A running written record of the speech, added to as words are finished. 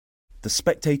The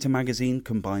Spectator magazine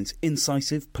combines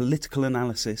incisive political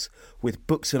analysis with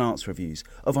books and arts reviews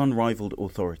of unrivalled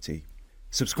authority.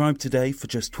 Subscribe today for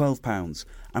just £12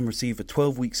 and receive a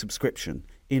 12-week subscription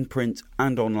in print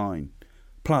and online,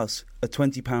 plus a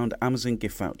 £20 Amazon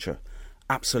gift voucher,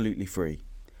 absolutely free.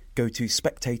 Go to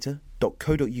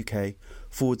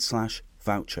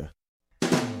spectator.co.uk/voucher.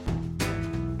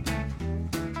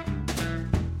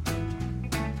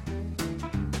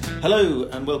 Hello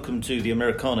and welcome to the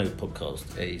Americano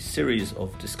podcast, a series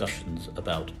of discussions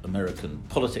about American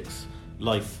politics,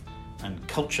 life and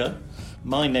culture.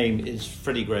 My name is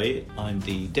Freddie Gray. I'm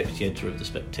the deputy editor of The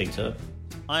Spectator.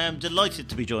 I am delighted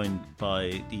to be joined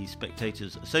by The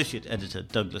Spectator's associate editor,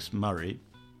 Douglas Murray,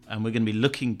 and we're going to be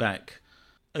looking back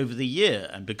over the year.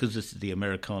 And because this is the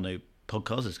Americano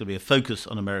podcast, there's going to be a focus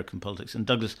on American politics. And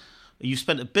Douglas, you've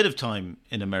spent a bit of time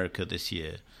in America this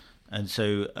year, and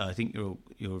so I think you're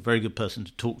a very good person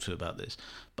to talk to about this.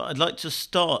 But I'd like to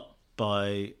start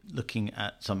by looking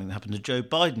at something that happened to Joe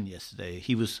Biden yesterday.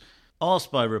 He was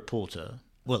asked by a reporter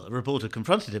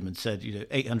confronted him and said,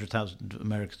 800,000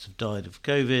 Americans have died of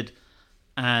COVID,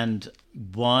 and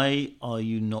why are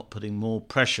you not putting more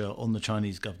pressure on the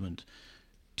Chinese government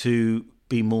to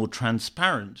be more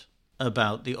transparent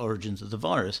about the origins of the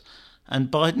virus? And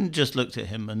Biden just looked at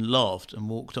him and laughed and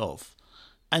walked off.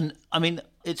 And, I mean,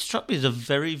 it struck me as a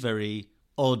very, very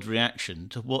odd reaction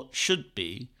to what should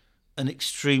be an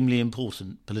extremely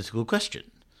important political question.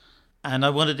 And I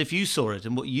wondered if you saw it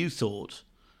and what you thought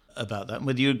about that, and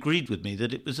whether you agreed with me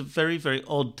that it was a very, very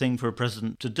odd thing for a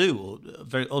president to do, or a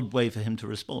very odd way for him to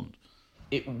respond.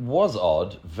 It was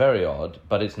odd, very odd,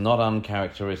 but it's not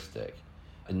uncharacteristic.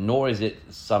 Nor is it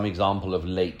some example of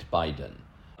late Biden.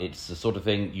 It's the sort of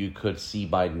thing you could see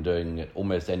Biden doing at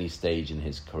almost any stage in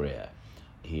his career.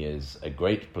 He is a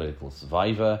great political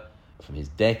survivor. From his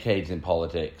decades in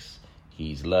politics,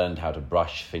 he's learned how to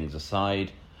brush things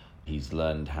aside. He's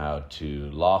learned how to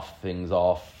laugh things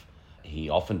off. He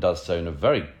often does so in a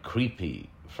very creepy,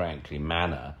 frankly,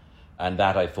 manner. And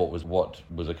that, I thought, was what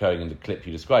was occurring in the clip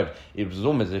you described. It was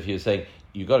almost as if he was saying,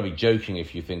 you've got to be joking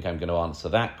if you think I'm going to answer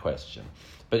that question.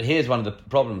 But here's one of the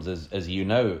problems, as you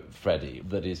know, Freddie,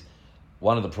 that is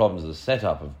one of the problems of the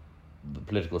setup of the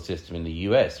political system in the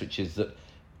US, which is that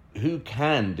who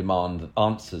can demand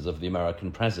answers of the American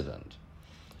president?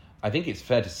 I think it's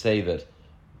fair to say that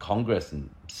Congress and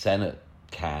Senate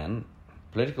can,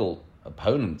 political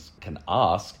opponents can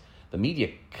ask, the media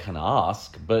can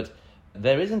ask, but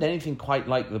there isn't anything quite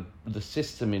like the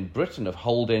system in Britain of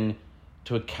holding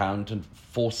to account and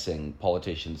forcing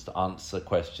politicians to answer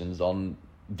questions on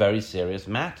very serious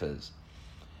matters.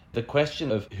 The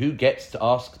question of who gets to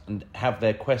ask and have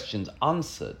their questions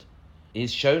answered is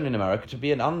shown in America to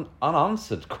be an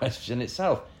unanswered question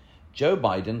itself. Joe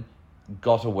Biden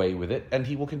got away with it, and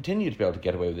he will continue to be able to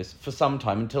get away with this for some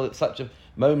time until it's such a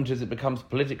moment as it becomes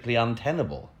politically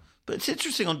untenable. But it's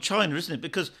interesting on China, isn't it?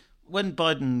 Because when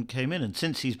Biden came in, and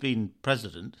since he's been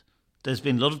president, there's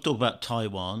been a lot of talk about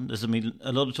Taiwan. There's been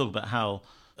a lot of talk about how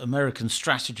American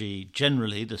strategy,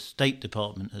 generally, the State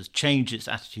Department, has changed its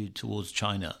attitude towards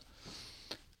China.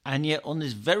 And yet, on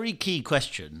this very key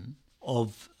question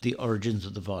of the origins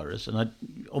of the virus, and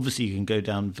obviously you can go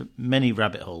down many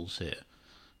rabbit holes here,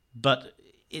 but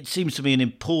it seems to me an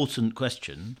important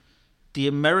question. The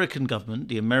American government,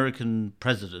 the American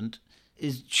president,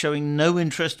 is showing no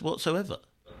interest whatsoever.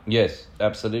 Yes,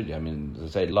 absolutely. I mean,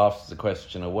 as I say, laughs the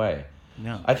question away.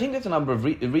 Yeah. I think there's a number of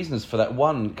reasons for that.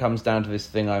 One comes down to this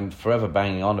thing I'm forever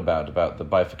banging on about the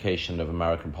bifurcation of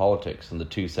American politics and the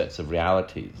two sets of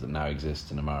realities that now exist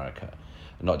in America.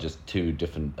 Not just two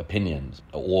different opinions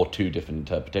or two different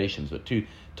interpretations, but two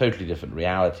totally different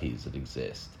realities that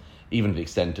exist, even to the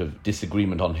extent of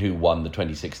disagreement on who won the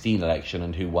 2016 election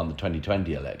and who won the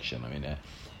 2020 election. I mean,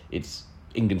 it's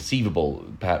inconceivable,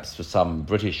 perhaps, for some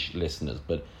British listeners,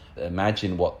 but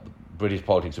imagine what British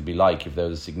politics would be like if there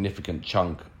was a significant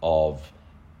chunk of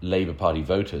Labour Party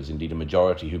voters, indeed a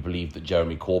majority, who believed that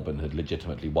Jeremy Corbyn had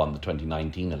legitimately won the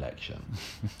 2019 election.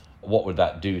 What would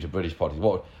that do to British politics?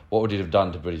 What would it have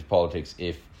done to British politics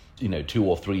if, 2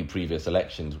 or 3 previous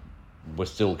elections were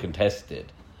still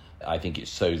contested? I think it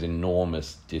sows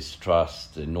enormous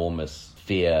distrust, enormous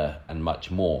fear, and much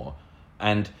more.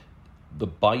 And the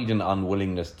Biden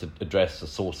unwillingness to address the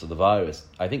source of the virus,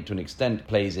 I think to an extent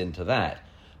plays into that.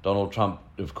 Donald Trump,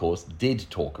 of course, did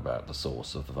talk about the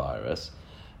source of the virus.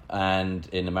 And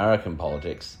in American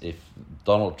politics, if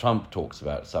Donald Trump talks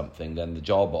about something, then the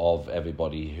job of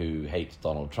everybody who hates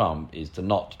Donald Trump is to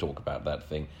not talk about that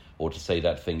thing, or to say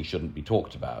that thing shouldn't be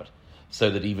talked about. So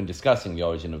that even discussing the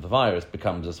origin of the virus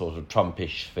becomes a sort of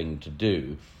Trumpish thing to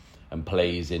do, and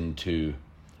plays into,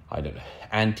 I don't know,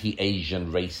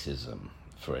 anti-Asian racism,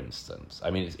 for instance.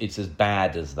 I mean, it's as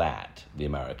bad as that, the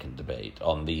American debate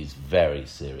on these very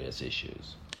serious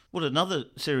issues. Well, another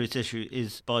serious issue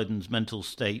is Biden's mental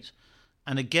state.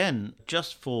 And again,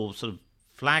 just for sort of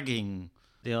flagging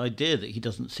the idea that he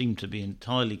doesn't seem to be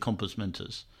entirely compos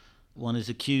mentis, one is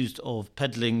accused of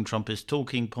peddling Trumpist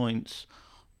talking points,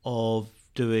 of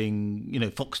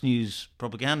doing, Fox News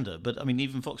propaganda. But, I mean,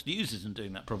 even Fox News isn't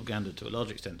doing that propaganda to a large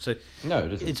extent. So no,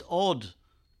 it isn't. It's odd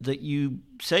that you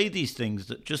say these things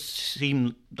that just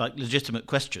seem like legitimate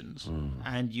questions,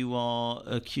 and you are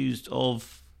accused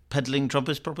of peddling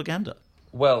Trumpist propaganda.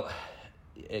 Well,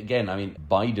 again, I mean,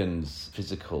 Biden's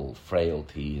physical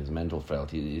frailty, his mental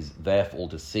frailty, is there for all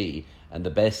to see, and the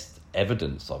best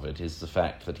evidence of it is the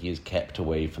fact that he is kept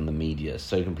away from the media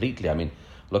so completely. I mean,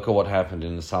 look at what happened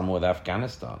in the summer with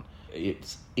Afghanistan.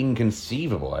 It's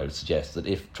inconceivable, I would suggest, that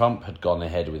if Trump had gone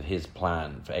ahead with his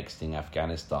plan for exiting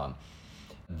Afghanistan,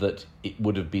 that it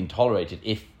would have been tolerated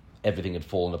if everything had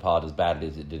fallen apart as badly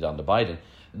as it did under Biden,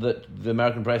 that the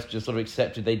American press just sort of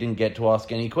accepted they didn't get to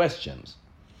ask any questions.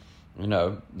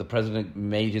 The president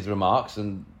made his remarks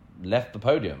and left the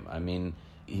podium. I mean,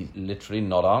 he's literally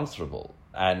not answerable.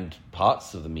 And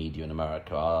parts of the media in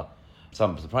America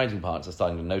some surprising parts are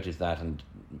starting to notice that and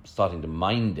starting to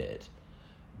mind it.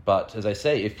 But as I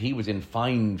say, if he was in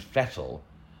fine fettle,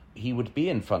 he would be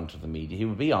in front of the media. He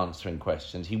would be answering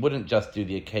questions. He wouldn't just do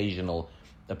the occasional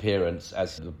appearance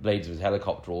as the blades of his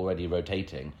helicopter already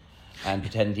rotating and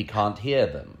pretend he can't hear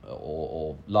them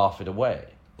or laugh it away.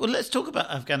 Well, let's talk about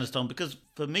Afghanistan, because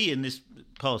for me in this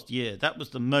past year, that was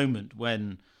the moment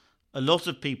when a lot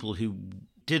of people who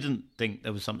didn't think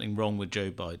there was something wrong with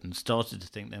Joe Biden started to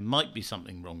think there might be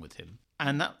something wrong with him.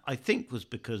 And that, I think, was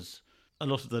because a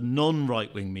lot of the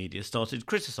non-right-wing media started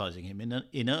criticising him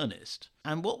in earnest.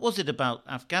 And what was it about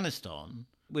Afghanistan,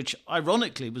 which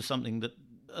ironically was something that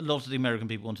a lot of the American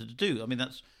people wanted to do? I mean,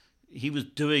 he was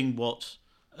doing what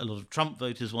a lot of Trump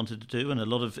voters wanted to do and a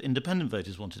lot of independent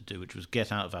voters wanted to do, which was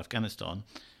get out of Afghanistan.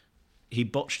 He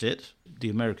botched it. The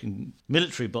American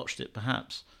military botched it,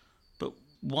 perhaps. But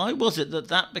why was it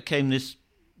that became this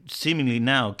seemingly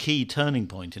now key turning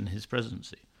point in his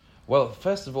presidency? Well,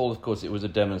 first of all, of course, it was a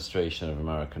demonstration of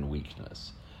American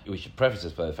weakness. We should preface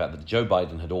this by the fact that Joe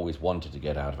Biden had always wanted to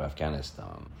get out of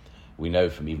Afghanistan. We know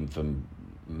from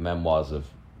memoirs of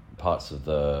parts of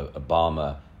the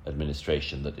Obama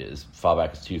administration that as far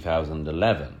back as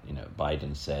 2011,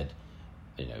 Biden said,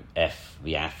 F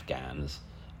the Afghans.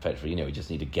 Effectively, we just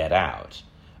need to get out.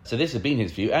 So this had been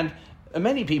his view. And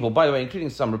many people, by the way, including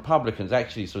some Republicans,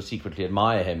 actually sort of secretly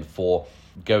admire him for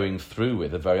going through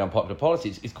with a very unpopular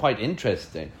policy. It's quite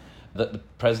interesting that the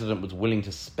president was willing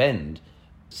to spend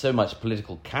so much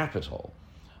political capital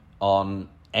on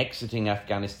exiting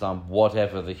Afghanistan,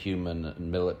 whatever the human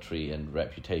and military and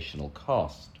reputational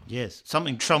cost. Yes,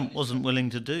 something Trump wasn't willing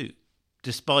to do,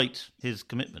 despite his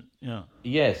commitment. Yeah.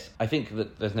 Yes, I think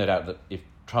that there's no doubt that if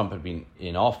Trump had been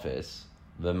in office,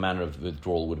 the manner of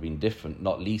withdrawal would have been different,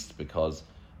 not least because,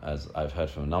 as I've heard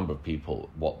from a number of people,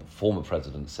 what the former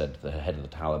president said to the head of the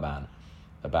Taliban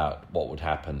about what would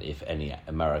happen if any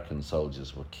American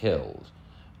soldiers were killed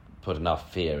put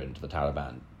enough fear into the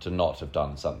Taliban to not have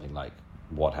done something like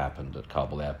what happened at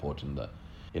Kabul airport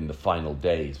in the final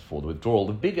days before the withdrawal.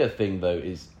 The bigger thing, though,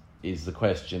 is the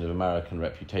question of American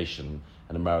reputation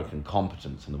and American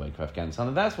competence in the wake of Afghanistan.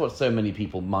 And that's what so many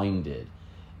people minded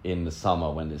in the summer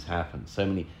when this happened.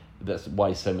 That's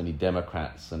why so many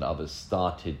Democrats and others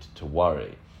started to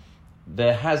worry.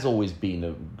 There has always been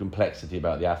a complexity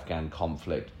about the Afghan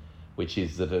conflict, which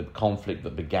is that a conflict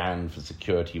that began for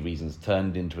security reasons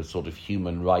turned into a sort of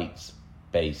human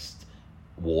rights-based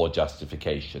war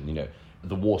justification.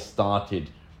 The war started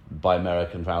by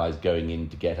American allies going in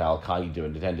to get al-Qaeda,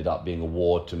 and it ended up being a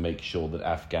war to make sure that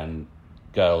Afghan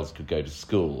girls could go to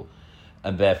school.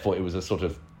 And therefore it was a sort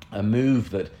of a move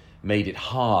that made it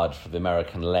hard for the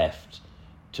American left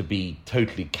to be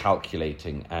totally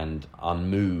calculating and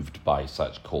unmoved by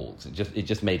such calls. It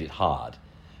just made it hard.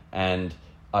 And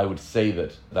I would say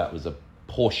that was a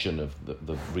portion of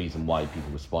the reason why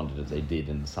people responded as they did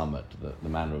in the summer to the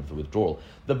manner of the withdrawal.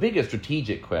 The bigger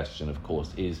strategic question, of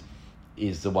course,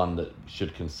 is the one that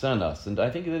should concern us. And I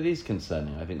think that it is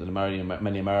concerning. I think that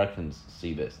many Americans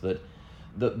see this, that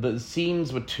the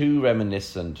scenes were too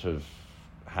reminiscent of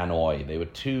Hanoi. They were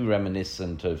too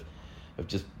reminiscent of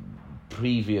just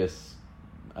previous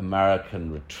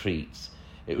American retreats.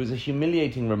 It was a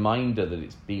humiliating reminder that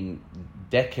it's been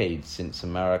decades since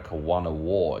America won a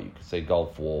war. You could say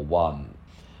Gulf War I.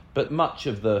 But much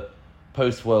of the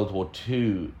post-World War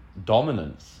II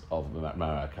dominance of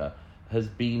America has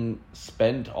been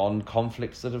spent on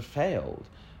conflicts that have failed,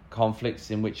 conflicts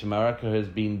in which America has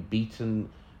been beaten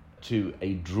to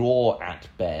a draw at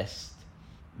best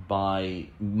by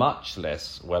much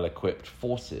less well-equipped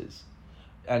forces.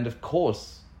 And of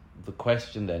course, the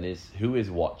question then is, who is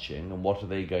watching and what are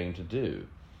they going to do?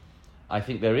 I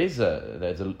think there's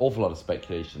an awful lot of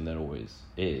speculation, there always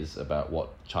is, about what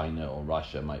China or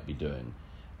Russia might be doing,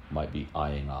 might be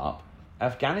eyeing up.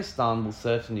 Afghanistan will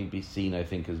certainly be seen, I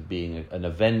think, as being an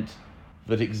event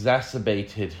that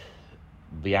exacerbated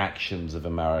the actions of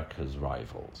America's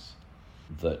rivals,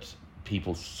 that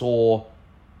people saw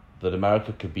that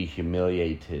America could be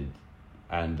humiliated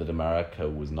and that America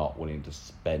was not willing to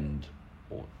spend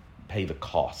or pay the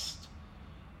cost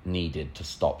needed to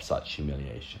stop such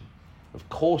humiliation. Of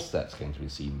course that's going to be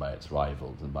seen by its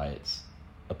rivals and by its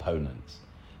opponents.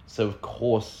 So of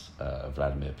course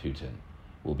Vladimir Putin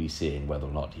will be seeing whether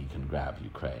or not he can grab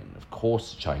Ukraine. Of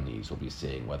course the Chinese will be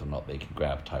seeing whether or not they can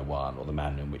grab Taiwan or the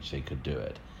manner in which they could do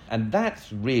it. And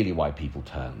that's really why people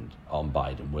turned on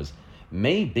Biden, was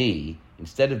maybe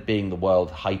instead of being the world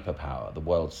hyperpower, the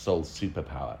world's sole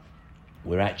superpower,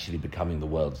 we're actually becoming the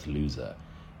world's loser.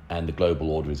 And the global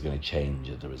order is going to change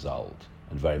as a result,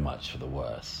 and very much for the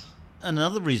worse.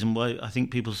 Another reason why I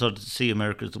think people started to see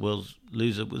America as the world's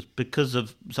loser was because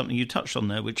of something you touched on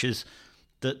there, which is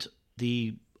that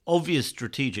the obvious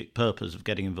strategic purpose of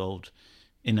getting involved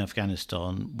in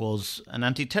Afghanistan was an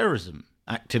anti-terrorism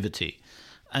activity.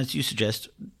 As you suggest,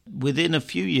 within a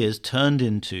few years turned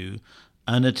into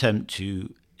an attempt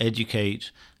to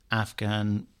educate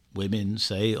Afghan women,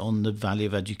 say, on the value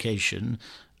of education,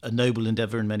 a noble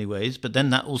endeavour in many ways, but then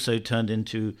that also turned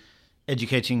into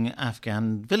educating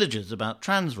Afghan villagers about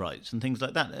trans rights and things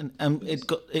like that. And it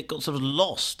got sort of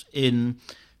lost in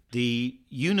the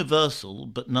universal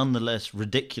but nonetheless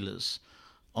ridiculous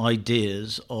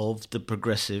ideas of the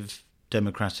progressive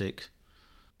democratic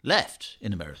left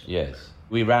in America. Yes.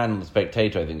 We ran The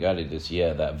Spectator, I think, earlier this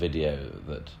year, that video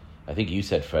that I think you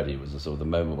said, Freddie, was sort of the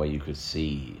moment where you could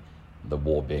see the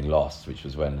war being lost, which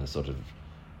was when a sort of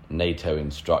NATO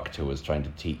instructor was trying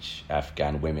to teach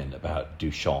Afghan women about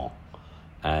Duchamp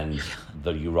and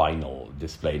the urinal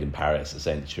displayed in Paris a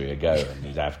century ago, and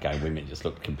these Afghan women just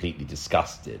looked completely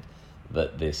disgusted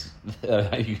that this,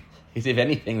 as if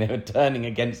anything, they were turning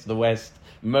against the West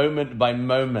moment by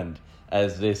moment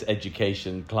as this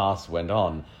education class went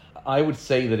on. I would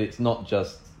say that it's not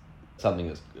just something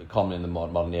that's common in the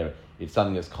modern era, it's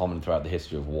something that's common throughout the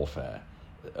history of warfare.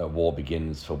 A war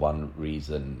begins for one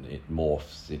reason, it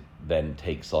morphs, it then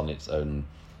takes on its own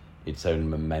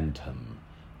momentum.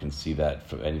 You can see that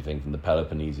for anything from the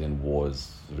Peloponnesian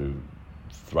Wars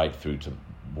right through to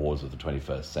wars of the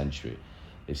 21st century.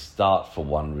 They start for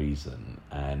one reason,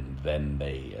 and then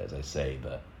they, as I say,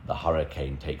 the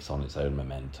hurricane takes on its own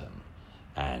momentum,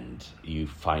 and you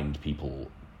find people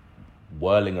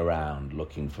whirling around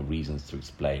looking for reasons to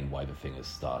explain why the thing has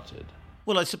started.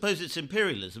 Well, I suppose it's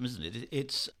imperialism, isn't it?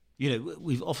 It's,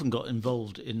 we've often got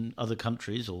involved in other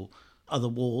countries or other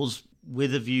wars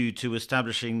with a view to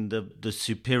establishing the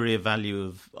superior value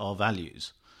of our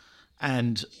values.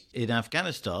 And in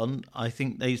Afghanistan, I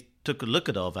think they took a look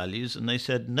at our values and they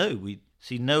said, no, we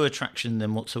see no attraction in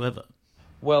them whatsoever.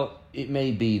 Well, it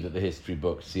may be that the history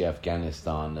books see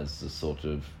Afghanistan as a sort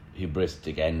of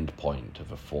hubristic endpoint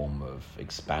of a form of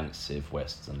expansive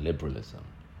Western liberalism,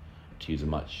 to use a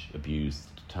much abused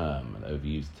term, an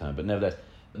overused term, but nevertheless,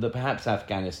 that perhaps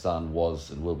Afghanistan was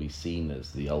and will be seen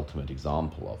as the ultimate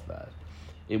example of that.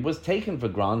 It was taken for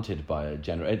granted by a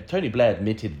general... Tony Blair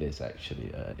admitted this,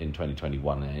 actually, in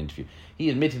 2021 in an interview. He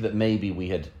admitted that maybe we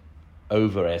had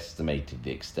overestimated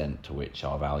the extent to which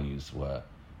our values were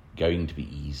going to be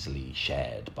easily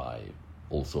shared by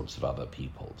all sorts of other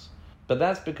peoples. But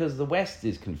that's because the West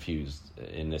is confused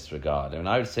in this regard. I mean,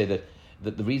 I would say that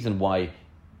the reason why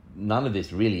none of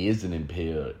this really is an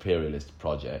imperialist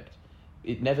project,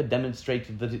 it never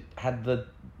demonstrated that it had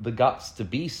the guts to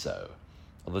be so,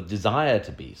 or the desire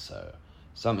to be so.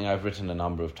 Something I've written a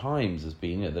number of times has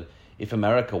been that if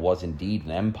America was indeed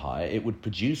an empire, it would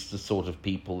produce the sort of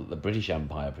people that the British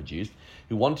Empire produced,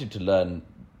 who wanted to learn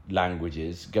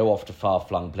languages, go off to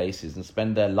far-flung places and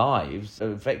spend their lives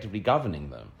effectively governing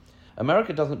them.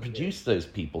 America doesn't produce those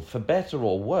people, for better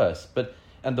or worse,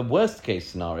 and the worst case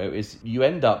scenario is you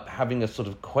end up having a sort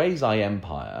of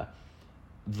quasi-empire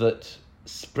that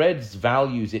spreads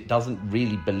values it doesn't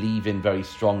really believe in very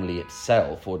strongly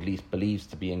itself, or at least believes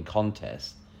to be in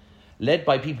contest, led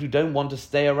by people who don't want to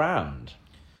stay around.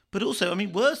 But also, I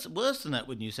mean, worse than that,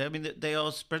 wouldn't you say? I mean, they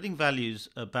are spreading values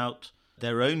about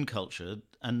their own culture,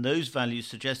 and those values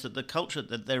suggest that the culture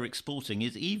that they're exporting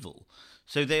is evil.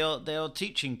 So they are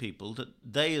teaching people that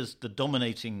they, as the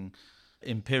dominating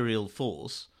imperial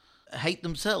force, hate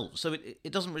themselves. So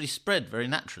it doesn't really spread very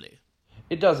naturally.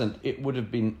 It doesn't. It would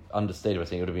have been understated, I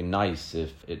think. It would have been nice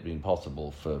if it had been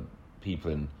possible for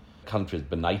people in countries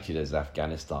benighted as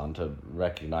Afghanistan to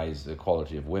recognise the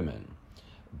equality of women.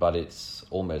 But it's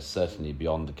almost certainly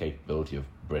beyond the capability of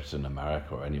Britain,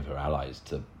 America, or any of her allies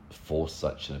to force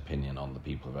such an opinion on the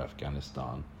people of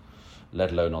Afghanistan,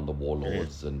 let alone on the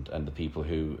warlords and the people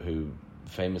who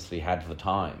famously had the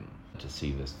time to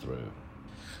see this through.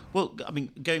 Well, I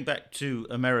mean, going back to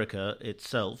America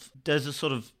itself, there's a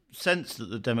sort of sense that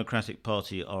the Democratic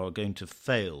Party are going to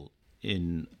fail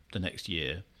in the next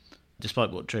year,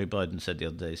 despite what Joe Biden said the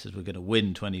other day. He says we're going to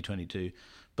win 2022,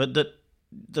 but that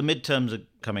the midterms are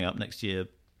coming up next year.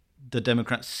 The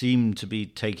Democrats seem to be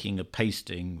taking a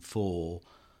pasting for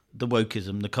the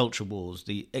wokeism, the culture wars,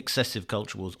 the excessive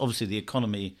culture wars. Obviously, the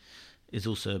economy is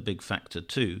also a big factor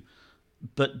too.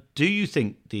 But do you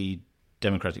think the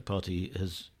Democratic Party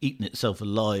has eaten itself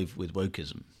alive with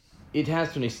wokeism? It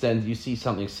has to an extent. You see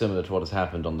something similar to what has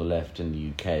happened on the left in the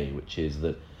UK, which is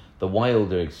that the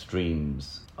wilder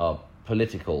extremes are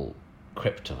political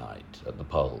kryptonite at the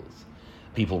polls.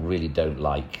 People really don't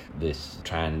like this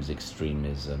trans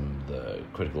extremism, the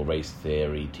critical race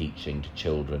theory, teaching to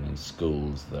children in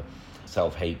schools, the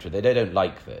self-hatred. They don't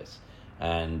like this.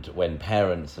 And when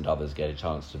parents and others get a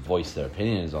chance to voice their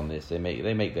opinions on this, they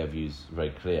make their views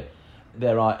very clear.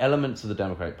 There are elements of the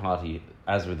Democratic Party,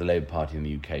 as with the Labour Party in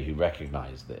the UK, who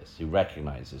recognise this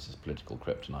as political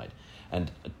kryptonite,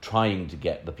 and trying to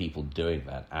get the people doing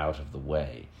that out of the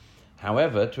way.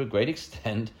 However, to a great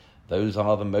extent, those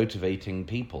are the motivating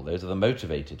people. Those are the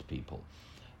motivated people,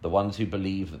 the ones who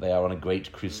believe that they are on a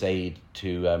great crusade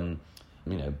to,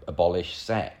 abolish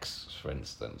sex, for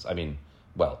instance. I mean,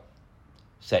 well,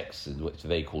 sex, which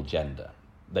they call gender.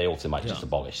 They also might just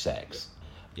abolish sex.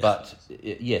 Yes. But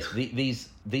yes,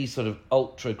 these sort of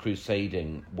ultra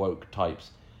crusading woke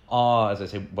types are, as I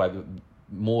say, by the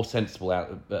more sensible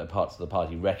parts of the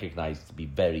party recognised to be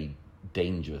very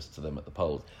dangerous to them at the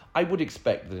polls. I would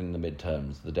expect that in the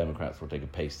midterms the Democrats will take a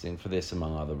pasting for this,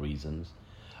 among other reasons.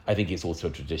 I think it's also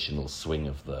a traditional swing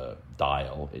of the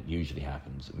dial. It usually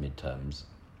happens at midterms.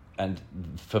 And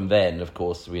from then, of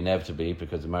course, we inevitably,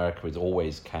 because America is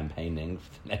always campaigning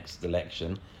for the next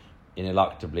election,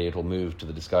 ineluctably it'll move to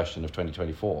the discussion of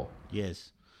 2024.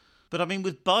 Yes. But I mean,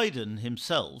 with Biden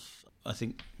himself, I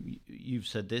think you've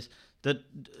said this, that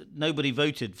nobody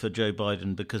voted for Joe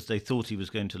Biden because they thought he was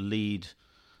going to lead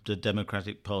the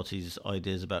Democratic Party's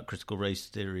ideas about critical race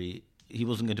theory. He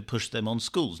wasn't going to push them on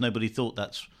schools. Nobody thought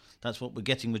that's what we're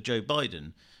getting with Joe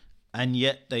Biden. And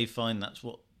yet they find that's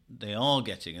what they are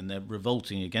getting, and they're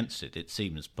revolting against it, it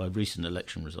seems, by recent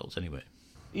election results anyway.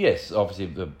 Yes, obviously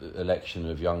the election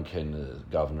of Youngkin as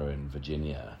governor in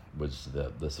Virginia was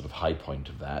the sort of high point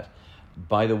of that.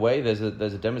 By the way, there's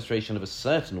a demonstration of a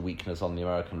certain weakness on the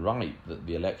American right, that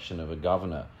the election of a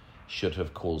governor should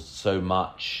have caused so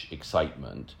much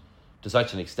excitement, to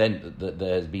such an extent that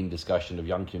there has been discussion of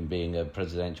Youngkin being a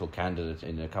presidential candidate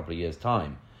in a couple of years'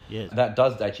 time. Yes. That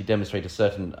does actually demonstrate a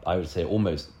certain, I would say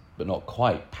almost, but not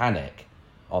quite, panic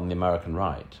on the American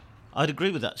right. I'd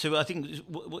agree with that. So I think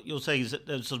what you're saying is that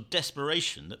there's sort of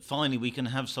desperation that finally we can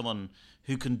have someone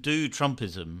who can do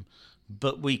Trumpism,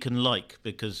 but we can like,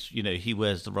 because, he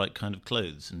wears the right kind of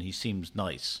clothes and he seems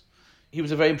nice. He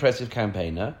was a very impressive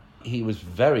campaigner. He was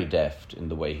very deft in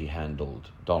the way he handled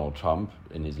Donald Trump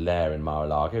in his lair in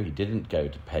Mar-a-Lago. He didn't go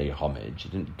to pay homage. He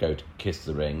didn't go to kiss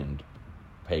the ring and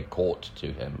pay court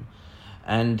to him.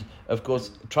 And, of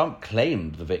course, Trump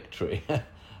claimed the victory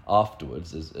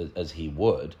afterwards, as he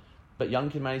would. But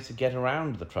Youngkin managed to get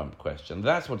around the Trump question.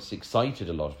 That's what's excited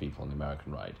a lot of people on the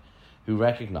American right, who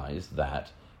recognise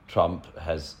that Trump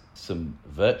has some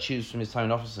virtues from his time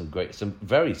in office, some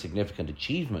very significant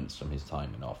achievements from his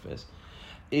time in office,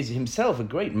 is himself a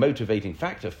great motivating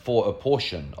factor for a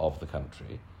portion of the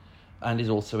country, and is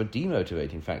also a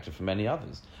demotivating factor for many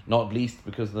others, not least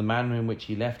because of the manner in which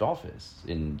he left office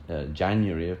in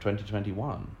January of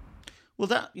 2021. Well,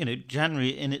 that, January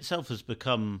in itself has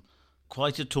become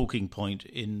quite a talking point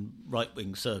in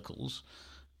right-wing circles,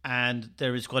 and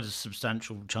there is quite a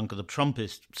substantial chunk of the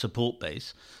Trumpist support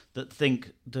base that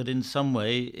think that in some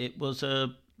way it was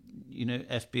a,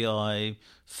 FBI,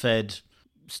 Fed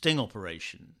sting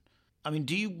operation. I mean,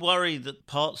 do you worry that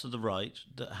parts of the right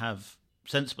that have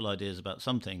sensible ideas about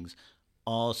some things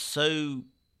are so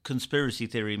conspiracy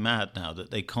theory mad now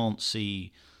that they can't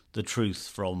see the truth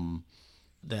from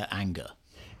their anger?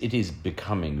 It is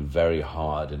becoming very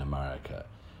hard in America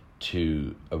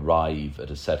to arrive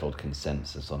at a settled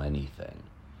consensus on anything.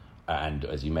 And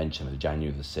as you mentioned, the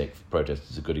January the 6th protest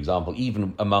is a good example.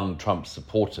 Even among Trump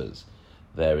supporters,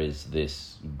 there is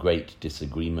this great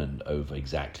disagreement over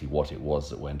exactly what it was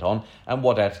that went on and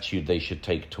what attitude they should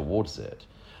take towards it.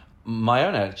 My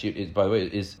own attitude is, by the way,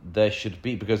 is there should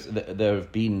be, because there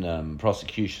have been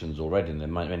prosecutions already, and there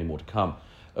might be many more to come,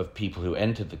 of people who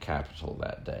entered the Capitol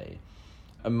that day.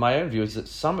 And my own view is that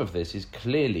some of this is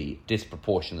clearly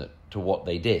disproportionate to what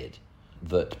they did,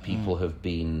 that people have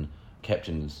been kept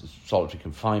in solitary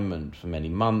confinement for many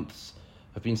months,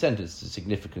 have been sentenced to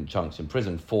significant chunks in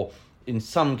prison for, in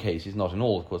some cases, not in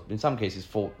all, of course, but in some cases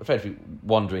for effectively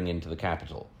wandering into the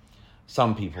Capitol.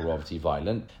 Some people were obviously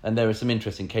violent, and there are some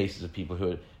interesting cases of people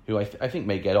who I think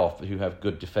may get off, who have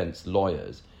good defence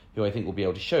lawyers, who I think will be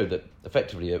able to show that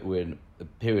effectively we're in a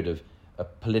period of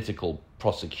political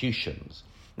prosecutions.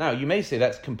 Now, you may say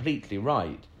that's completely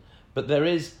right, but there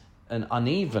is an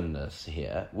unevenness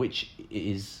here which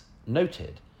is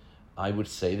noted. I would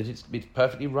say that it's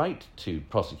perfectly right to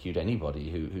prosecute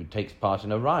anybody who takes part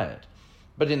in a riot.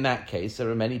 But in that case, there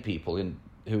are many people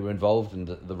who were involved in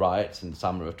the riots in the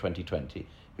summer of 2020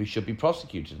 who should be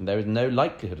prosecuted, and there is no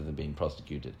likelihood of them being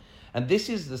prosecuted. And this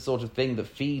is the sort of thing that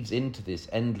feeds into this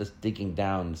endless digging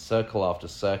down, circle after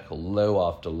circle, low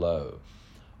after low,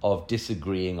 of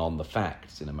disagreeing on the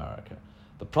facts in America.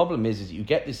 The problem is you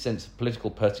get this sense of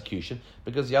political persecution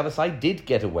because the other side did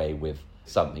get away with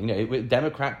something.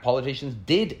 Democrat politicians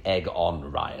did egg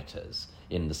on rioters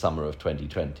in the summer of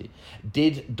 2020.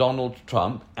 Did Donald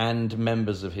Trump and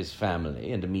members of his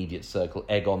family and immediate circle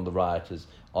egg on the rioters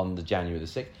on the January the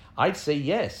 6th? I'd say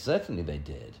yes, certainly they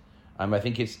did. I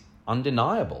think it's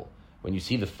undeniable when you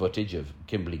see the footage of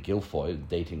Kimberly Guilfoyle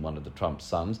dating one of the Trump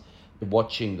sons,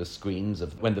 watching the screens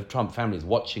of when the Trump family is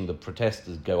watching the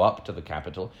protesters go up to the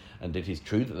Capitol, and it is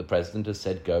true that the president has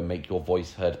said, go make your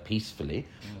voice heard peacefully,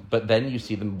 but then you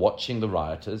see them watching the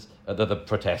rioters, the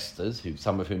protesters,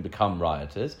 some of whom become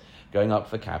rioters, going up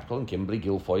to the Capitol, and Kimberly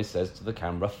Guilfoyle says to the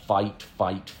camera, fight,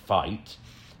 fight, fight,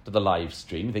 to the live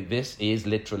stream. You think this is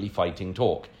literally fighting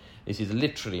talk. This is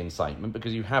literally incitement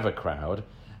because you have a crowd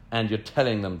and you're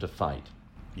telling them to fight.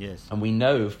 Yes. And we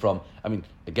know from,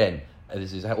 again,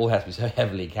 this is all has to be so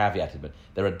heavily caveated, but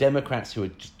there are Democrats who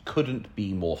just couldn't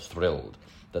be more thrilled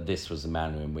that this was the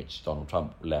manner in which Donald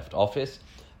Trump left office.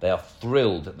 They are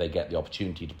thrilled that they get the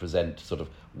opportunity to present sort of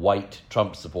white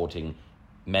Trump-supporting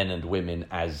men and women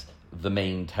as the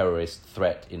main terrorist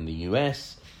threat in the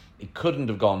US. It couldn't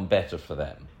have gone better for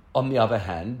them. On the other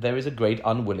hand, there is a great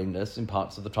unwillingness in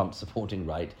parts of the Trump-supporting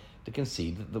right to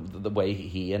concede that the way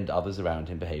he and others around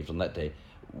him behaved on that day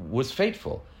was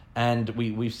fateful. And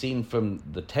we've seen from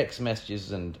the text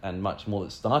messages and much more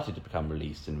that started to become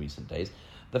released in recent days,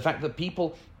 the fact that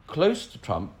people close to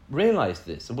Trump realized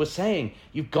this and were saying,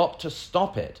 you've got to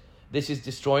stop it. This is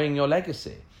destroying your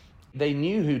legacy. They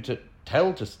knew who to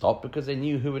tell to stop because they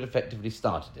knew who had effectively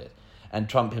started it. And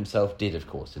Trump himself did, of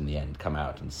course, in the end, come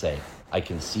out and say, I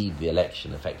concede the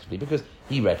election effectively, because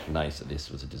he recognized that this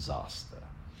was a disaster.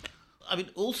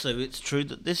 Also, it's true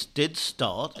that this did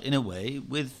start, in a way,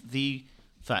 with the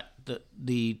fact that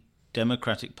the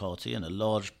Democratic Party and a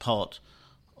large part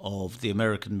of the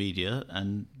American media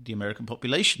and the American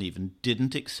population even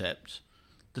didn't accept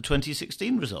the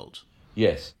 2016 result.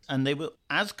 Yes. And they were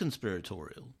as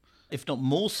conspiratorial, if not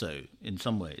more so in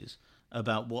some ways,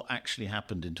 about what actually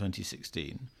happened in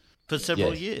 2016 for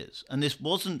several years. And this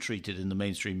wasn't treated in the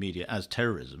mainstream media as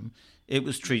terrorism. It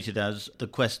was treated as the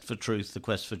quest for truth, the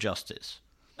quest for justice.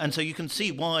 And so you can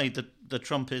see why the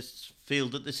Trumpists feel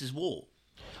that this is war.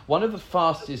 One of the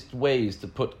fastest ways to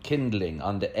put kindling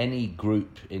under any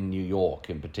group in New York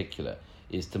in particular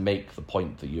is to make the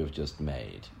point that you have just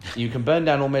made. You can burn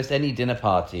down almost any dinner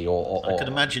party or I can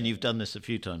imagine you've done this a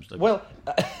few times, though. Well,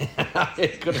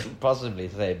 I couldn't possibly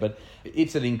say, but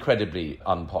it's an incredibly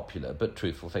unpopular but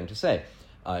truthful thing to say.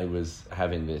 I was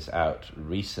having this out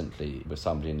recently with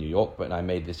somebody in New York, but I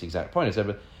made this exact point. I said,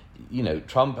 but,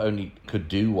 Trump only could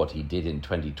do what he did in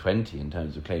 2020 in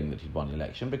terms of claiming that he'd won the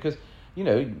election because,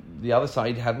 the other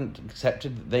side hadn't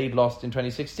accepted that they'd lost in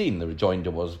 2016. The rejoinder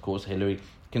was, of course, Hillary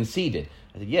conceded.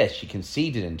 I said, yes, she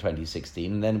conceded in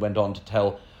 2016 and then went on to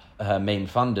tell her main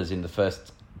funders in the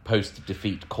first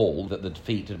post-defeat call that the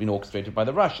defeat had been orchestrated by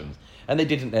the Russians. And they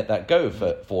didn't let that go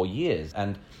for 4 years.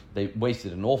 And they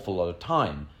wasted an awful lot of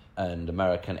time and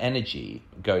American energy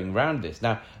going around this.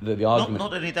 Now, the argument...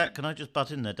 Not only that, can I just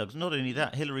butt in there, Doug? Not only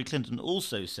that, Hillary Clinton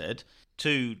also said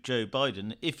to Joe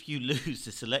Biden, if you lose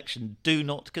this election, do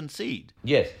not concede.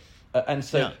 Yes. And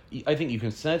so I think you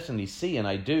can certainly see, and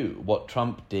I do, what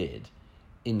Trump did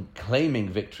in claiming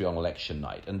victory on election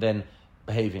night and then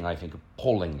behaving, I think,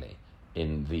 appallingly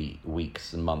in the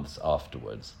weeks and months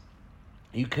afterwards.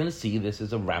 you can see this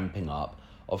as a ramping up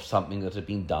of something that had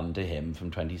been done to him from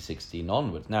 2016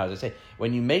 onwards. Now, as I say,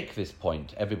 when you make this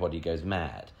point, everybody goes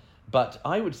mad. But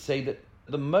I would say that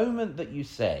the moment that you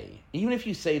say, even if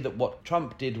you say that what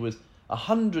Trump did was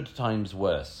 100 times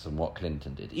worse than what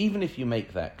Clinton did, even if you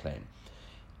make that claim,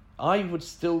 I would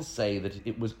still say that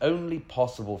it was only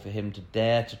possible for him to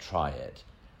dare to try it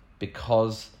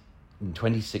because in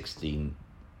 2016,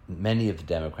 many of the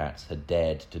Democrats had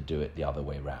dared to do it the other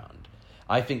way round.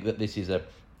 I think that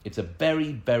it's a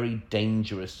very, very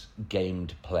dangerous game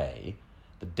to play.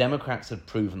 The Democrats had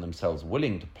proven themselves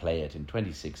willing to play it in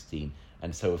 2016,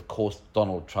 and so, of course,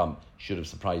 Donald Trump should have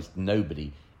surprised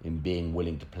nobody in being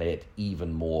willing to play it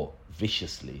even more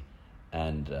viciously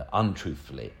and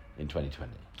untruthfully in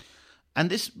 2020. And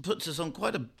this puts us on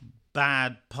quite a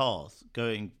bad path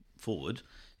going forward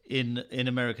in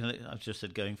American... I've just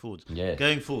said going forward. Yeah.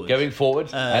 Going forward. Going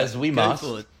forward, as we must.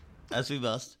 Forward, as we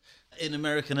must. In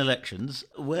American elections,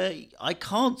 where I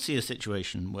can't see a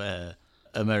situation where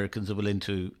Americans are willing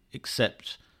to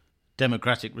accept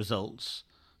democratic results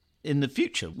in the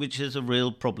future, which is a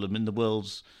real problem in the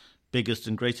world's biggest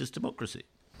and greatest democracy.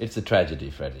 It's a tragedy,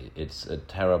 Freddie. It's a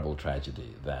terrible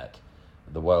tragedy that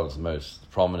the world's most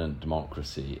prominent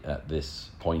democracy at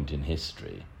this point in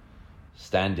history,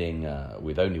 standing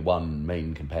with only one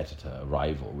main competitor, a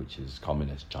rival, which is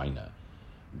communist China,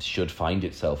 should find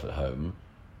itself at home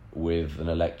with an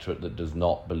electorate that does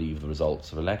not believe the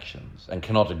results of elections and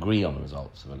cannot agree on the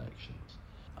results of elections.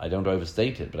 I don't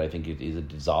overstate it, but I think it is a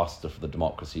disaster for the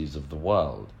democracies of the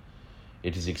world.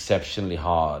 It is exceptionally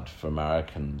hard for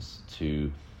Americans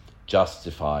to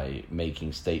justify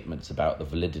making statements about the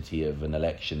validity of an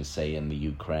election, say, in the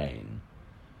Ukraine,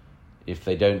 if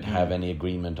they don't have any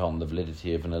agreement on the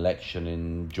validity of an election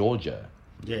in Georgia.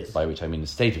 Yes. By which I mean the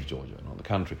state of Georgia, not the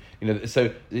country.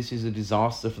 So this is a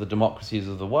disaster for the democracies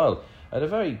of the world at a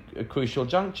very crucial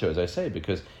juncture, as I say,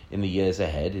 because in the years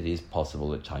ahead, it is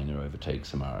possible that China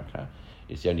overtakes America.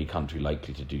 It's the only country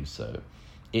likely to do so.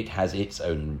 It has its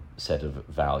own set of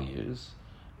values.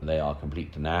 They are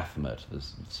complete anathema to the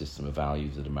system of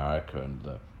values that America and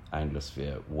the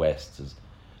Anglosphere West has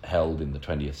held in the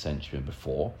 20th century and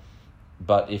before.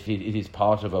 But if it is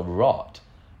part of a rot,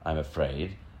 I'm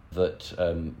afraid, that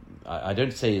I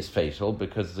don't say is fatal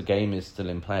because the game is still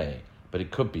in play, but it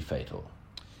could be fatal.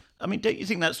 I mean, don't you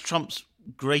think that's Trump's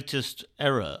greatest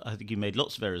error? I think he made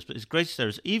lots of errors, but his greatest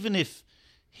errors, even if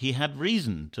he had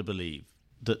reason to believe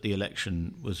that the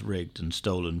election was rigged and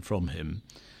stolen from him,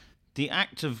 the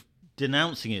act of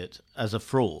denouncing it as a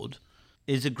fraud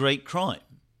is a great crime.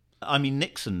 I mean,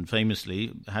 Nixon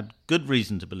famously had good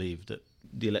reason to believe that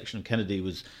the election of Kennedy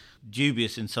was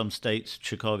dubious in some states,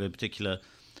 Chicago in particular,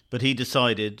 but he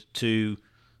decided to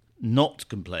not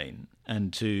complain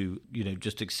and to,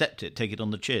 just accept it, take it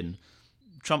on the chin.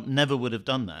 Trump never would have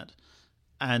done that.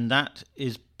 And that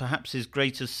is perhaps his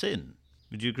greatest sin.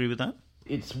 Would you agree with that?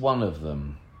 It's one of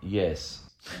them, yes.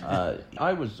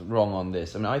 I was wrong on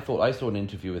this. I mean, I saw an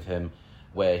interview with him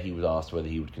where he was asked whether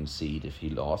he would concede if he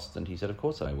lost, and he said, of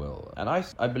course I will. And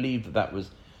I believed that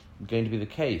was going to be the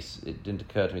case. It didn't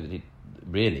occur to me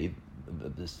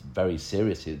that this very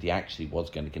seriously, that he actually was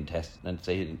going to contest and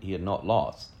say he had not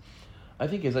lost. I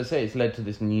think, as I say, it's led to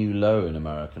this new low in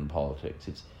American politics.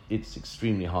 It's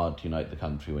extremely hard to unite the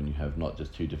country when you have not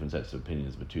just two different sets of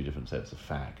opinions, but two different sets of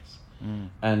facts.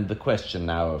 And the question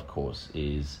now, of course,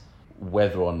 is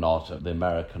whether or not the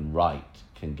American right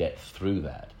can get through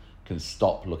that, can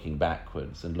stop looking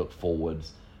backwards and look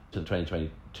forwards to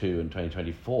 2022 and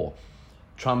 2024.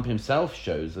 Trump himself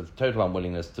shows a total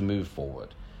unwillingness to move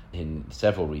forward. In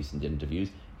several recent interviews,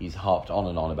 he's harped on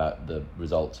and on about the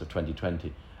results of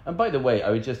 2020. And by the way,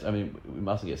 we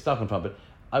mustn't get stuck on Trump, but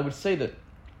I would say that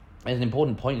there's an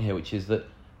important point here, which is that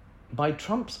by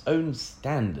Trump's own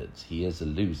standards, he is a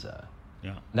loser.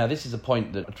 Yeah. Now, this is a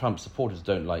point that Trump supporters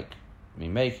don't like me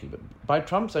making, but by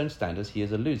Trump's own standards, he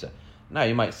is a loser. Now,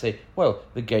 you might say, well,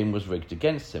 the game was rigged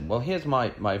against him. Well, here's my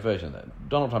version of that.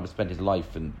 Donald Trump has spent his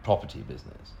life in property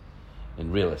business,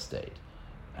 in real estate.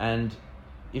 And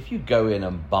if you go in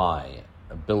and buy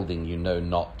a building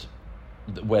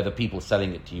where the people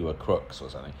selling it to you are crooks or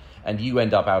something, and you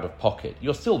end up out of pocket,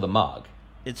 you're still the mug.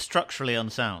 It's structurally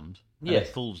unsound. And Yes.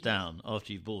 it falls down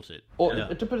after you've bought it. Or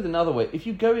to put it another way, if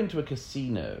you go into a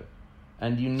casino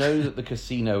and you know that the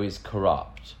casino is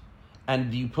corrupt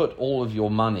and you put all of your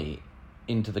money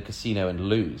into the casino and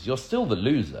lose, you're still the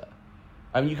loser.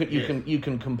 I mean, you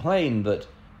can complain that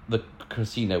the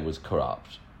casino was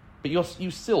corrupt, but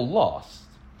you still lost.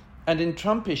 And in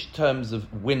Trumpish terms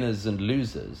of winners and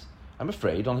losers, I'm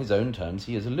afraid on his own terms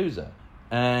he is a loser.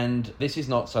 And this is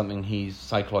not something he's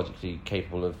psychologically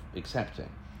capable of accepting.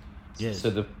 Yes. So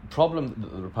the problem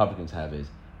that the Republicans have is,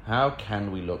 how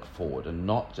can we look forward and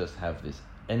not just have this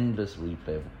endless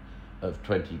replay of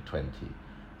 2020?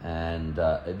 And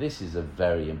this is a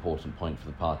very important point for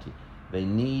the party. They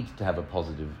need to have a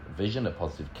positive vision, a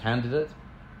positive candidate.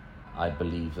 I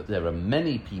believe that there are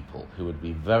many people who would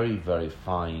be very, very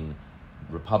fine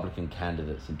Republican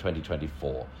candidates in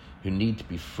 2024 who need to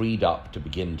be freed up to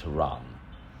begin to run.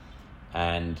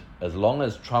 And as long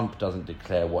as Trump doesn't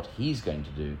declare what he's going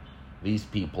to do, these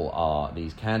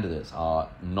candidates are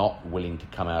not willing to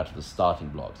come out of the starting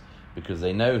blocks, because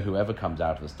they know whoever comes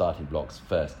out of the starting blocks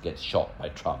first gets shot by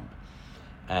Trump.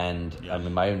 And I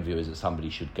mean, my own view is that somebody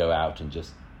should go out and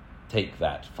just take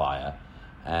that fire,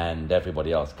 and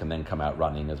everybody else can then come out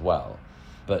running as well.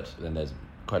 But then there's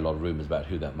quite a lot of rumours about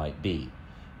who that might be.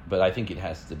 But I think it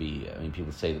has to be, I mean,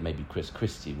 people say that maybe Chris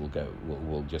Christie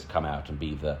will just come out and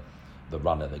be the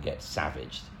runner that gets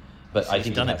savaged. But I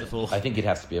think it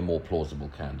has to be a more plausible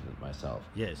candidate myself.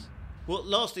 Yes. Well,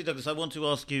 lastly, Douglas, I want to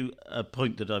ask you a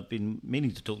point that I've been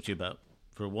meaning to talk to you about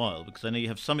for a while, because I know you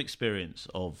have some experience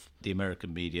of the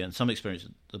American media and some experience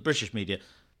of the British media.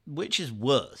 Which is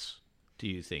worse, do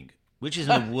you think? Which is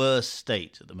in a worse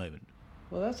state at the moment?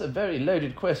 Well, that's a very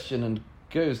loaded question and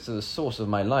goes to the source of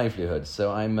my livelihood.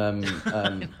 So I'm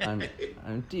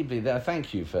deeply there.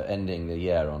 Thank you for ending the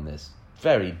year on this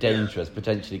very dangerous,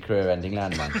 potentially career-ending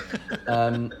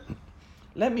landmine.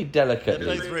 Let me delicately...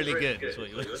 They're both really good, is what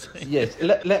you were saying. Yes,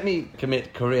 let me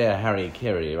commit career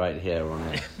harry-kiri right here on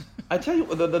this. I tell you,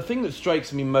 the thing that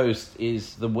strikes me most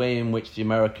is the way in which the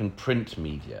American print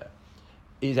media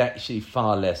is actually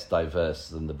far less diverse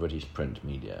than the British print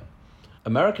media.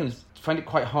 Americans find it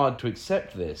quite hard to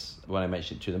accept this when I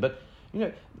mention it to them, but, you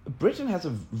know, Britain has a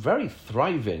very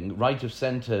thriving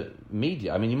right-of-centre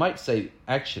media. I mean, you might say,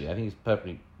 actually, I think it's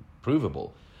perfectly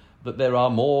provable, that there are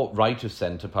more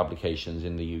right-of-centre publications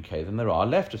in the UK than there are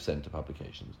left-of-centre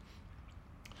publications.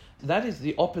 That is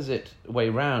the opposite way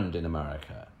round in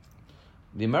America.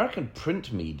 The American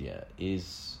print media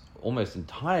is almost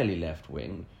entirely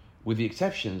left-wing, with the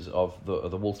exceptions of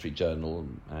the Wall Street Journal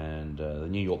and the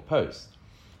New York Post.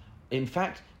 In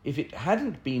fact, if it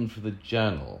hadn't been for the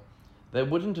Journal, there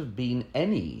wouldn't have been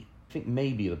any, I think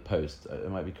maybe the Post, I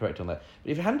might be correct on that,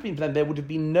 but if it hadn't been for them, there would have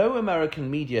been no American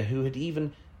media who had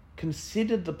even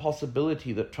considered the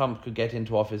possibility that Trump could get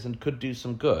into office and could do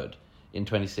some good in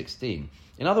 2016.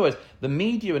 In other words, the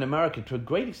media in America, to a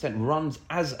great extent, runs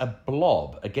as a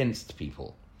blob against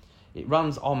people. It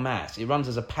runs en masse, it runs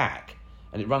as a pack,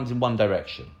 and it runs in one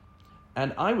direction.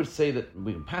 And I would say that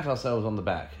we can pat ourselves on the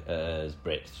back as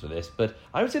Brits for this, but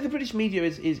I would say the British media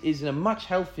is in a much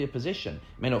healthier position.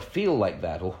 It may not feel like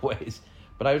that always,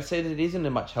 but I would say that it is in a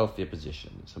much healthier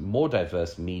position. It's a more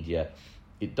diverse media.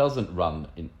 It doesn't run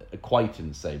quite in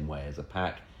the same way as a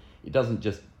pack. It doesn't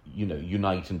just,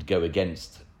 unite and go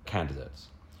against candidates.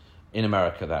 In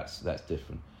America, that's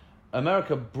different.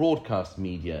 America broadcast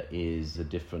media is a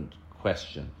different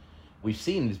question. We've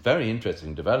seen these very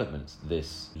interesting developments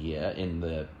this year in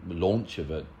the launch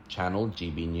of a channel,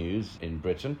 GB News, in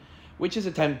Britain, which has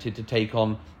attempted to take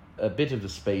on a bit of the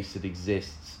space that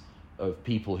exists of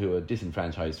people who are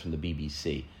disenfranchised from the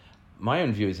BBC. My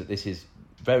own view is that this is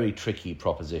a very tricky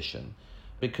proposition,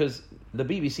 because the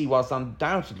BBC, whilst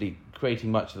undoubtedly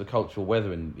creating much of the cultural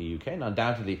weather in the UK, and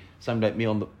undoubtedly somebody like me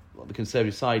on the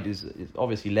Conservative side is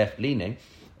obviously left-leaning.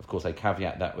 Of course, I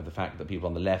caveat that with the fact that people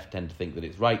on the left tend to think that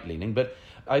it's right-leaning, but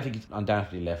I think it's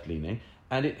undoubtedly left-leaning,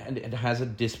 and it has a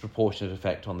disproportionate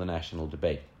effect on the national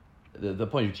debate. The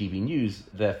point of GB News,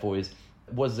 therefore, is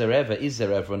there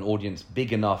ever an audience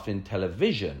big enough in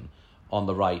television on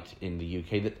the right in the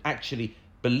UK that actually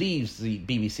believes the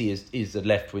BBC is a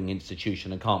left-wing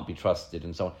institution and can't be trusted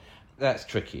and so on? That's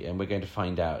tricky, and we're going to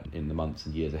find out in the months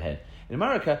and years ahead. In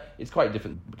America, it's quite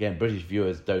different. Again, British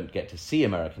viewers don't get to see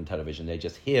American television. They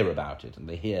just hear about it, and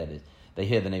they hear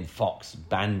the name Fox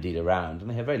bandied around, and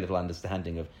they have very little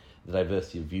understanding of the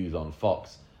diversity of views on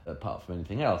Fox, apart from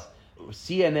anything else.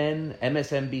 CNN,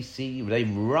 MSNBC, they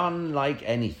run like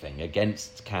anything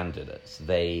against candidates.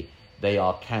 They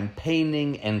are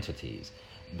campaigning entities.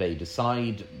 They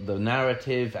decide the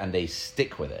narrative, and they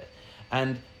stick with it.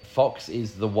 And Fox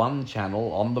is the one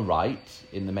channel on the right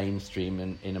in the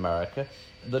mainstream in America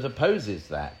that opposes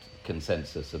that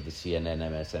consensus of the CNN,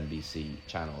 MSNBC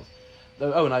channels.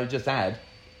 Oh, and I would just add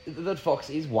that Fox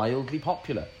is wildly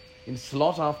popular. In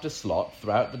slot after slot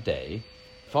throughout the day,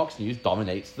 Fox News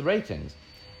dominates the ratings.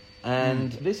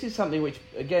 And this is something which,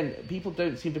 again, people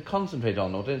don't seem to concentrate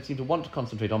on or don't seem to want to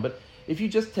concentrate on. But if you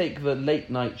just take the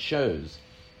late-night shows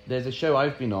There's a show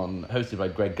I've been on, hosted by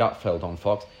Greg Gutfeld on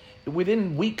Fox.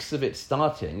 Within weeks of it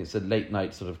starting, it's a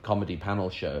late-night sort of comedy panel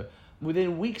show,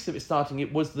 within weeks of it starting,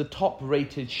 it was the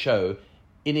top-rated show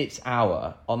in its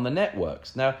hour on the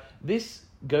networks. Now, this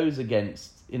goes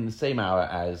against, in the same hour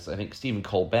as, I think, Stephen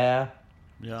Colbert.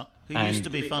 Yeah, who used to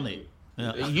be funny.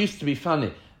 Yeah. It used to be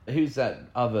funny. Who's that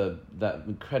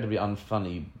incredibly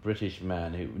unfunny British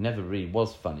man who never really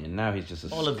was funny, and now he's just a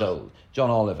scold? John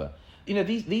Oliver. You know,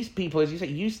 these people, as you say,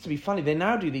 used to be funny. They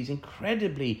now do these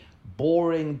incredibly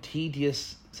boring,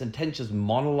 tedious, sententious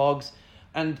monologues,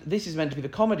 and this is meant to be the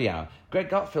comedy hour. Greg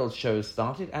Gutfeld's show has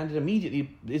started, and it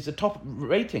immediately is a top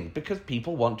rating because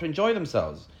people want to enjoy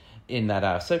themselves in that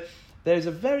hour. So there's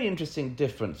a very interesting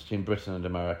difference between Britain and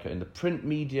America in the print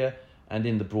media and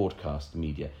in the broadcast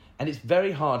media. And it's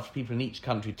very hard for people in each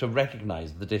country to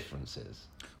recognise the differences.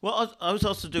 Well, I was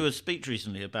asked to do a speech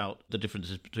recently about the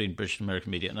differences between British and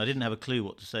American media, and I didn't have a clue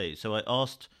what to say. So I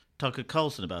asked Tucker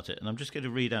Carlson about it, and I'm just going to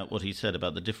read out what he said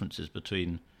about the differences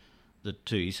between the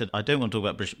two. He said, I don't want to talk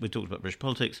about British, we talked about British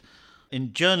politics.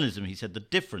 In journalism, he said,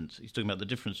 he's talking about the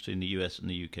difference between the US and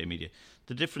the UK media.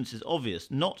 The difference is obvious.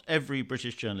 Not every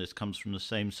British journalist comes from the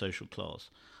same social class.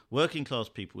 Working class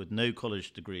people with no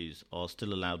college degrees are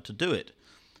still allowed to do it.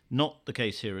 Not the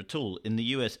case here at all. In the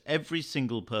US, every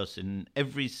single person,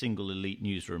 every single elite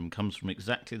newsroom comes from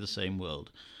exactly the same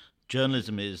world.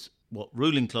 Journalism is what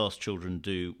ruling class children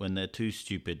do when they're too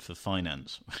stupid for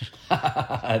finance.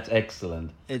 That's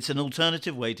excellent. It's an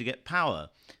alternative way to get power.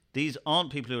 These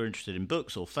aren't people who are interested in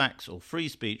books or facts or free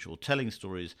speech or telling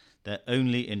stories. They're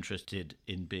only interested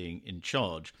in being in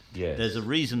charge. Yes. There's a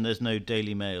reason there's no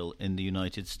Daily Mail in the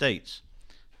United States.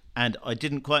 And I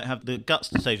didn't quite have the guts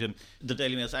to say to him, the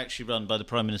Daily Mail's actually run by the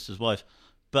Prime Minister's wife.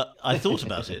 But I thought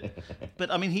about it. But,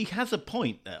 I mean, he has a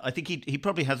point there. I think he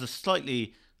probably has a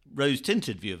slightly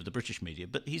rose-tinted view of the British media,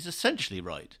 but he's essentially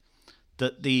right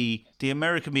that the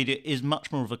American media is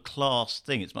much more of a class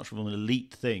thing. It's much more of an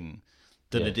elite thing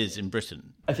than it is in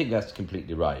Britain. I think that's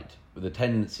completely right. The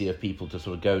tendency of people to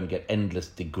sort of go and get endless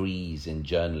degrees in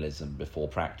journalism before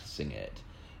practicing it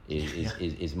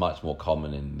is much more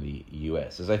common in the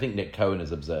US. As I think Nick Cohen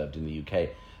has observed in the UK,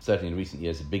 certainly in recent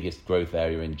years, the biggest growth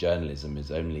area in journalism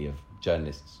is only of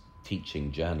journalists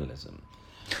teaching journalism.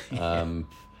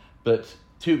 But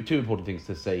two important things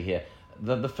to say here.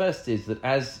 The first is that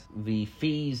as the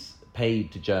fees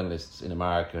paid to journalists in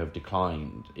America have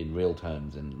declined in real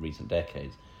terms in recent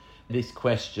decades, this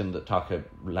question that Tucker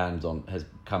lands on has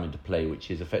come into play,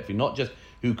 which is effectively not just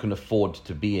who can afford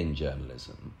to be in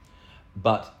journalism,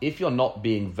 but if you're not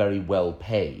being very well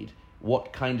paid,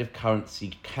 what kind of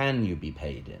currency can you be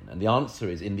paid in? And the answer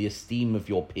is in the esteem of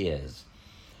your peers.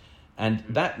 And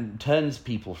that turns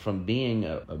people from being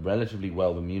a relatively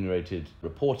well-remunerated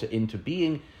reporter into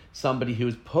being somebody who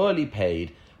is poorly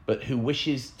paid, but who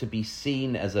wishes to be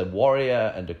seen as a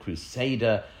warrior and a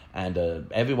crusader, and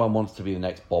everyone wants to be the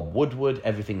next Bob Woodward.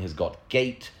 Everything has got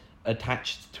gate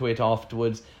attached to it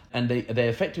afterwards, and they're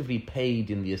effectively paid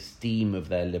in the esteem of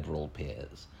their liberal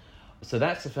peers. So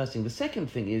that's the first thing. The second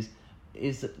thing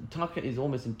is that Tucker is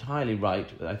almost entirely right.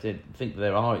 I think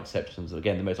there are exceptions,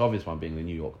 again, the most obvious one being the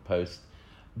New York Post,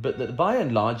 but that by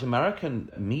and large, American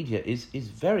media is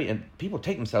very, and people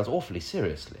take themselves awfully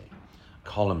seriously.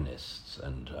 Columnists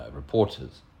and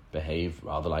reporters behave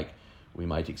rather like we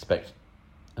might expect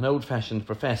an old-fashioned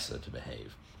professor to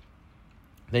behave.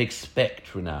 They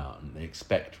expect renown, they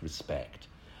expect respect.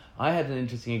 I had an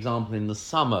interesting example in the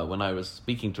summer when I was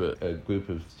speaking to a group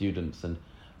of students, and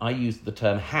I used the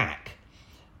term hack.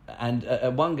 And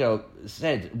one girl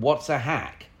said, "What's a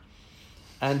hack?"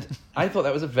 And I thought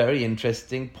that was a very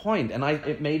interesting point. And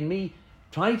it made me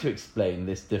try to explain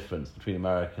this difference between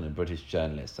American and British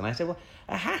journalists. And I said, well,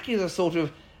 a hack is a sort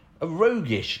of a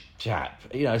roguish chap,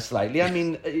 slightly. I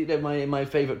mean, my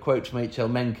favourite quote from H.L.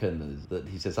 Mencken is that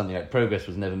he said something like, progress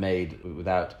was never made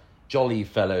without jolly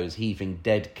fellows heaving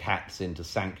dead cats into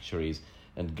sanctuaries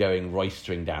and going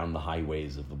roistering down the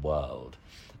highways of the world.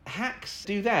 Hacks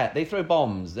do that. They throw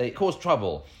bombs. They cause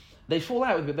trouble. They fall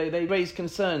out with it. They raise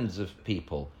concerns of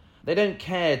people. They don't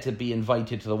care to be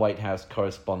invited to the White House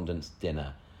Correspondents'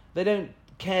 Dinner. They don't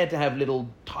care to have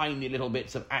tiny little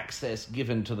bits of access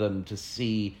given to them to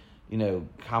see,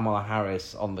 Kamala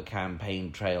Harris on the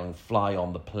campaign trail and fly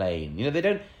on the plane.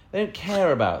 They don't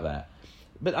care about that.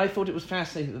 But I thought it was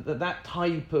fascinating that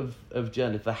type of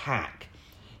journalist, the hack,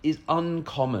 is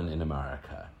uncommon in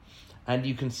America. And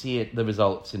you can see the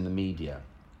results in the media.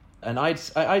 And I'd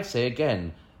say,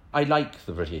 again, I like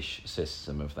the British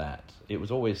system of that. It was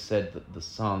always said that The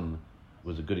Sun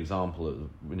was a good example of,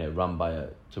 run by a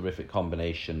terrific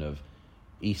combination of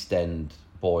East End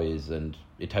boys and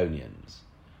Etonians.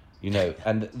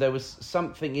 and there was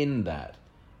something in that.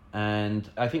 And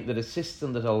I think that a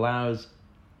system that allows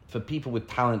for people with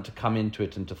talent to come into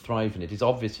it and to thrive in it is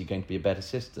obviously going to be a better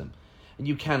system. And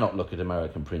you cannot look at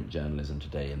American print journalism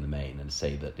today in the main and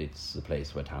say that it's the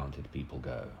place where talented people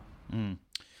go.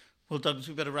 Well, Douglas,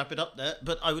 we better wrap it up there.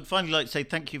 But I would finally like to say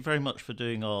thank you very much for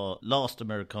doing our last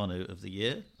Americano of the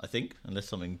year, I think, unless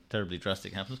something terribly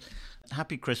drastic happens.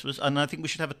 Happy Christmas. And I think we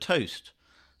should have a toast.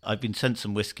 I've been sent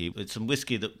some whiskey. It's some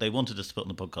whiskey that they wanted us to put on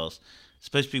the podcast. It's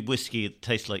supposed to be whiskey that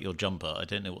tastes like your jumper. I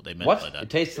don't know what they meant by that. It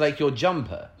tastes like your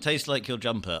jumper? Tastes like your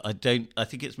jumper. I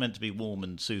think it's meant to be warm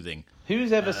and soothing.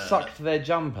 Who's ever sucked their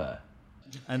jumper?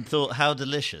 And thought, how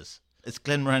delicious. It's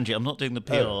Glenmorangie. I'm not doing the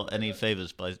PR any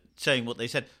favours by saying what they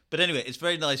said. But anyway, it's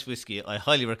very nice whiskey. I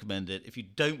highly recommend it. If you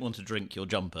don't want to drink your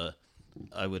jumper,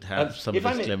 I would have some of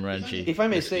this Glenmorangie. If I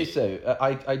may say so,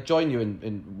 I join you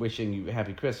in wishing you a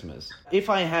happy Christmas. If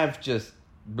I have just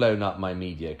blown up my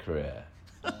media career,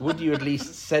 would you at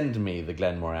least send me the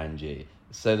Glenmorangie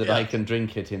so that I can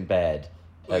drink it in bed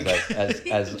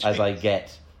as I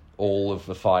get all of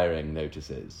the firing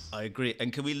notices? I agree.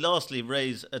 And can we lastly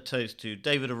raise a toast to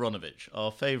David Aronovich,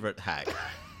 our favourite hack?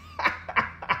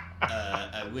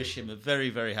 I wish him a very,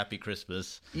 very happy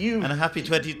Christmas and a happy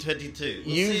 2022.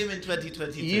 We'll see him in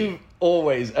 2022. You've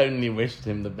always only wished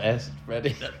him the best,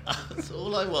 Freddie. That's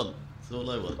all I want. That's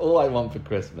all I want. All I want for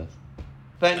Christmas.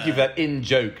 Thank you for that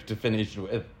in-joke to finish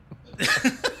with.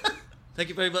 Thank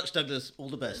you very much, Douglas. All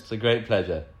the best. It's a great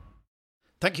pleasure.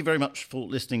 Thank you very much for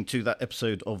listening to that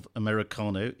episode of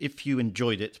Americano. If you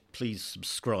enjoyed it, please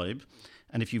subscribe.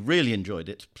 And if you really enjoyed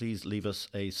it, please leave us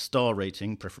a star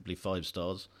rating, preferably 5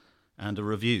 stars, and a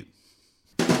review.